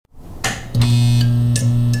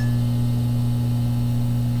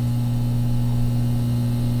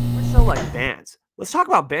let's talk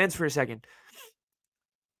about bands for a second.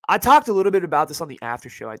 I talked a little bit about this on the after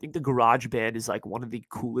show. I think the garage band is like one of the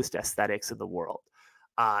coolest aesthetics in the world,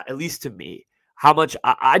 at least to me. How much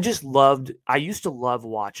I just loved. I used to love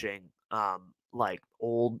watching like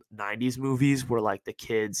old 90s movies where like the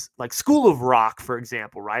kids, like School of Rock, for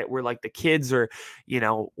example, right? Where like the kids are,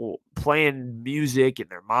 playing music in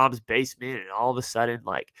their mom's basement, and all of a sudden,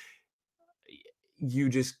 like, you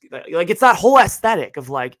just like it's that whole aesthetic of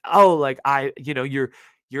like, oh, like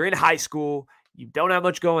you're in high school, you don't have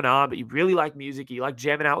much going on, but you really like music, you like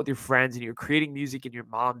jamming out with your friends, and you're creating music in your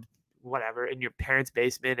mom, whatever, in your parents'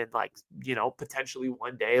 basement, and like, potentially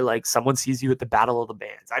one day like someone sees you at the Battle of the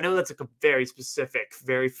Bands. I know that's like a very specific,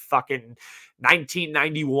 very fucking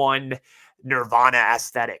 1991 Nirvana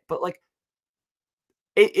aesthetic, but like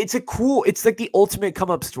it's like the ultimate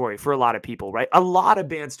come up story for a lot of people, right? A lot of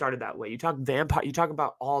bands started that way. You talk Vampire, you talk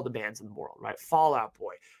about all the bands in the world, right? Fall Out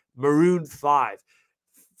Boy, Maroon 5,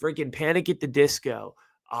 freaking Panic at the Disco,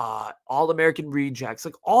 All American Rejects.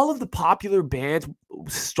 Like all of the popular bands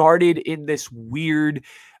started in this weird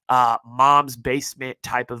mom's basement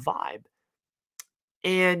type of vibe.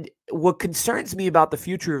 And what concerns me about the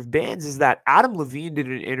future of bands is that Adam Levine did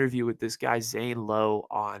an interview with this guy Zane Lowe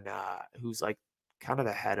on who's like kind of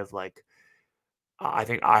the head of like I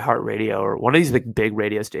think iHeartRadio or one of these big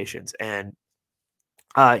radio stations, and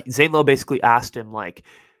Zane Lowe basically asked him like,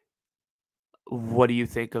 what do you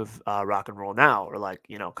think of rock and roll now, or like,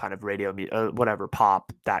 kind of radio, whatever,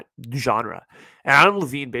 pop, that genre? And Adam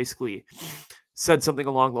Levine basically said something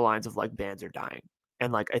along the lines of like, bands are dying,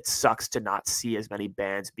 and like it sucks to not see as many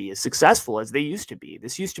bands be as successful as they used to be.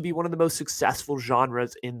 This used to be one of the most successful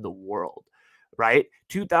genres in the world, right?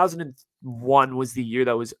 2001 was the year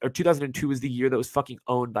that was, or 2002 was the year that was fucking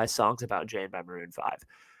owned by Songs About Jane by Maroon 5,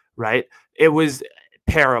 right? It was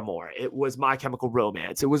Paramore, it was My Chemical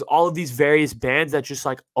Romance, it was all of these various bands that just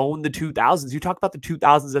like own the 2000s. You talk about the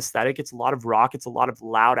 2000s aesthetic, it's a lot of rock, it's a lot of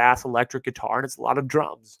loud ass electric guitar, and it's a lot of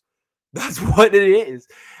drums. That's what it is.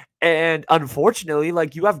 And unfortunately,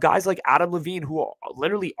 like, you have guys like Adam Levine who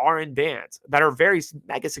literally are in bands that are very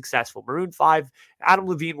mega successful. Maroon 5, Adam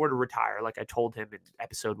Levine were to retire, like I told him in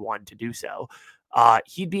episode 1 to do so,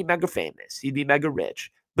 he'd be mega famous, he'd be mega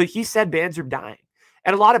rich. But he said bands are dying.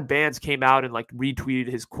 And a lot of bands came out and like retweeted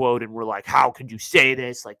his quote and were like, how could you say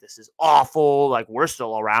this? Like, this is awful. Like, we're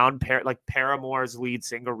still around. Like Paramore's lead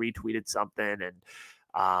singer retweeted something, and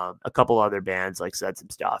a couple other bands like said some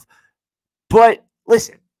stuff. But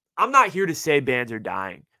listen, I'm not here to say bands are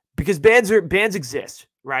dying, because bands exist,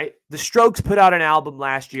 right? The Strokes put out an album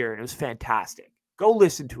last year and it was fantastic. Go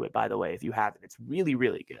listen to it, by the way, if you haven't. It's really,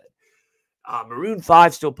 really good. Maroon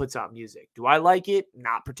 5 still puts out music. Do I like it?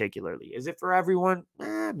 Not particularly. Is it for everyone?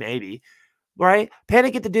 Maybe. Right?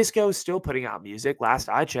 Panic at the Disco is still putting out music. Last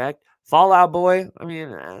I checked. Fall Out Boy, I mean,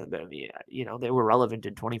 they were relevant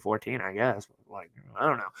in 2014, I guess. Like, I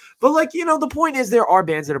don't know. But like, the point is there are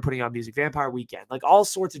bands that are putting out music. Vampire Weekend, like all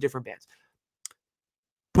sorts of different bands.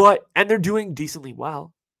 And they're doing decently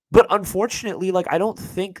well. But unfortunately, like, I don't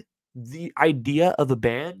think the idea of a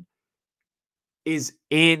band is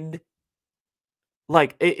in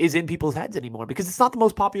people's heads anymore, because it's not the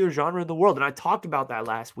most popular genre in the world. And I talked about that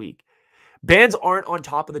last week. Bands aren't on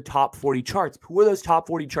top of the top 40 charts. Who are those top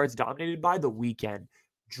 40 charts dominated by? The Weeknd,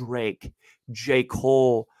 Drake, J.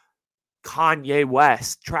 Cole, Kanye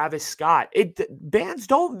West, Travis Scott. Bands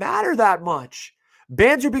don't matter that much.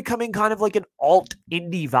 Bands are becoming kind of like an alt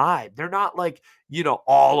indie vibe. They're not like,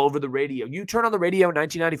 all over the radio. You turn on the radio in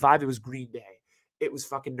 1995, it was Green Day. It was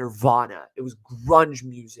fucking Nirvana. It was grunge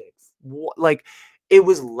music. Like, it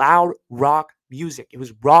was loud rock music. It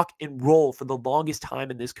was rock and roll for the longest time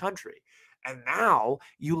in this country. And now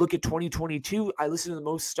you look at 2022, I listen to the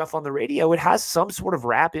most stuff on the radio. It has some sort of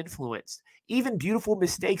rap influence. Even Beautiful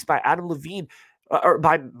Mistakes by Adam Levine or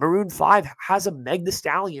by Maroon 5 has a Meg Thee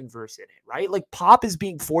Stallion verse in it, right? Like, pop is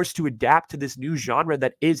being forced to adapt to this new genre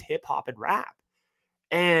that is hip hop and rap.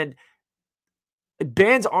 And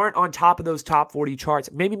bands aren't on top of those top 40 charts.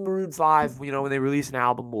 Maybe Maroon 5, when they release an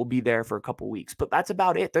album, will be there for a couple weeks. But that's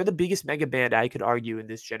about it. They're the biggest mega band, I could argue, in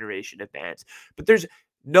this generation of bands. But there's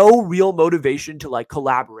no real motivation to like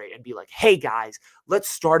collaborate and be like, hey guys, let's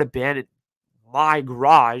start a band in my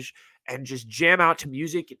garage and just jam out to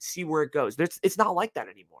music and see where it goes. It's not like that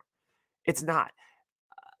anymore. It's not.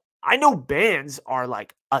 I know bands are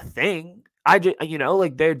like a thing.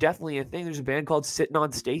 Like, they're definitely a thing. There's a band called Sitting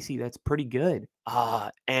on Stacy that's pretty good.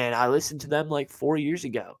 And I listened to them like 4 years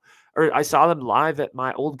ago. Or I saw them live at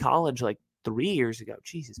my old college like 3 years ago.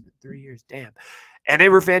 Jesus, 3 years, damn. And they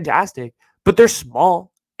were fantastic. But they're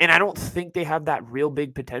small. And I don't think they have that real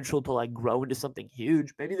big potential to like grow into something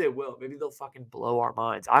huge. Maybe they will. Maybe they'll fucking blow our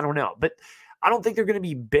minds. I don't know. But I don't think they're going to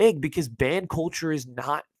be big because band culture is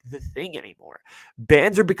not the thing anymore.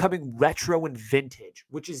 Bands are becoming retro and vintage,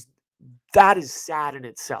 that is sad in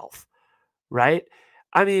itself, right?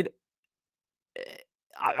 I mean,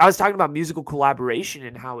 I was talking about musical collaboration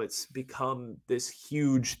and how it's become this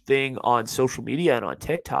huge thing on social media and on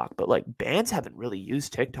TikTok, but like bands haven't really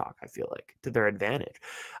used TikTok, I feel like, to their advantage.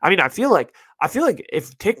 I mean, I feel like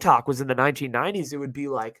if TikTok was in the 1990s, it would be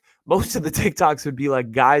like most of the TikToks would be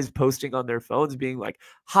like guys posting on their phones being like,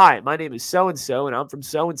 "Hi, my name is so and so and I'm from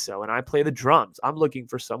so and so and I play the drums. I'm looking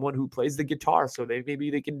for someone who plays the guitar so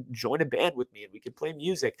maybe they can join a band with me and we can play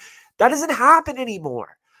music." That doesn't happen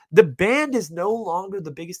anymore. The band is no longer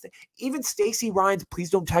the biggest thing. Even Stacey Ryan's "Please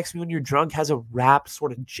Don't Text Me When You're Drunk" has a rap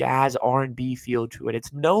sort of jazz R&B feel to it.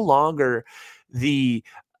 It's no longer the,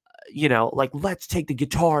 like, let's take the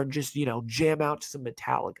guitar and just, jam out to some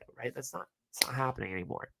Metallica, right? It's not happening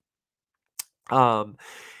anymore. And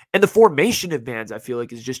the formation of bands, I feel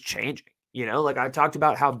like, is just changing. Like I talked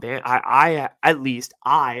about how at least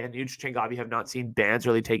and Anuj Changavi have not seen bands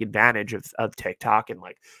really take advantage of TikTok and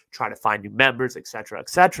like try to find new members, et cetera, et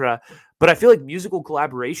cetera. But I feel like musical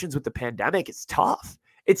collaborations with the pandemic, it's tough.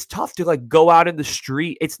 It's tough to like go out in the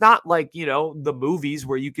street. It's not like, the movies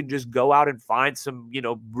where you can just go out and find some,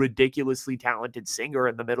 ridiculously talented singer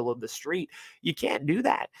in the middle of the street. You can't do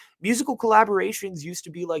that. Musical collaborations used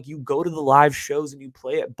to be like you go to the live shows and you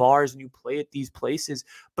play at bars and you play at these places,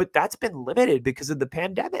 but that's been limited because of the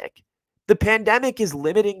pandemic. The pandemic is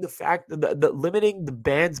limiting limiting the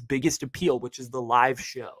band's biggest appeal, which is the live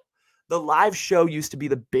show. The live show used to be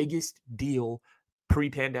the biggest deal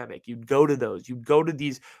pre-pandemic. You'd go to those. You'd go to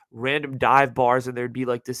these random dive bars and there'd be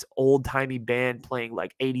like this old-timey band playing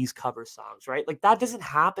like 80s cover songs, right? Like that doesn't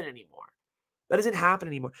happen anymore. That doesn't happen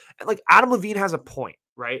anymore. And like Adam Levine has a point,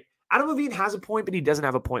 right? Adam Levine has a point, but he doesn't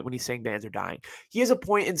have a point when he's saying bands are dying. He has a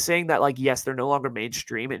point in saying that, like, yes, they're no longer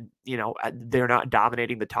mainstream and, they're not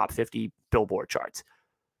dominating the top 50 Billboard charts.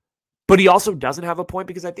 But he also doesn't have a point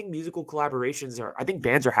because I think musical collaborations I think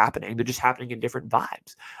bands are happening. They're just happening in different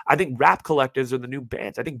vibes. I think rap collectives are the new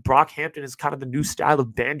bands. I think Brockhampton is kind of the new style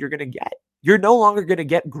of band you're going to get. You're no longer going to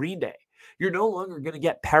get Green Day. You're no longer going to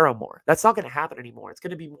get Paramore. That's not going to happen anymore. It's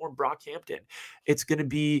going to be more Brockhampton. It's going to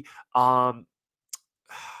be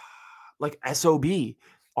like SOB,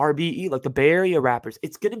 RBE, like the Bay Area rappers.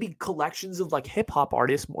 It's going to be collections of like hip hop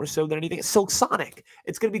artists more so than anything. Silk Sonic.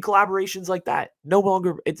 It's going to be collaborations like that. No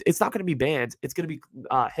longer, it's not going to be bands. It's going to be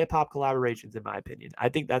hip hop collaborations, in my opinion. I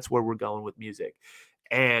think that's where we're going with music.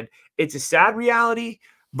 And it's a sad reality,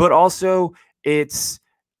 but also it's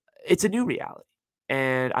a new reality.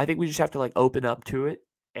 And I think we just have to like open up to it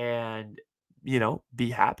and,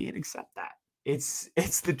 be happy and accept that. It's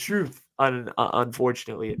the truth,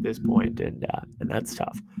 unfortunately, at this point, and that's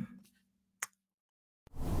tough.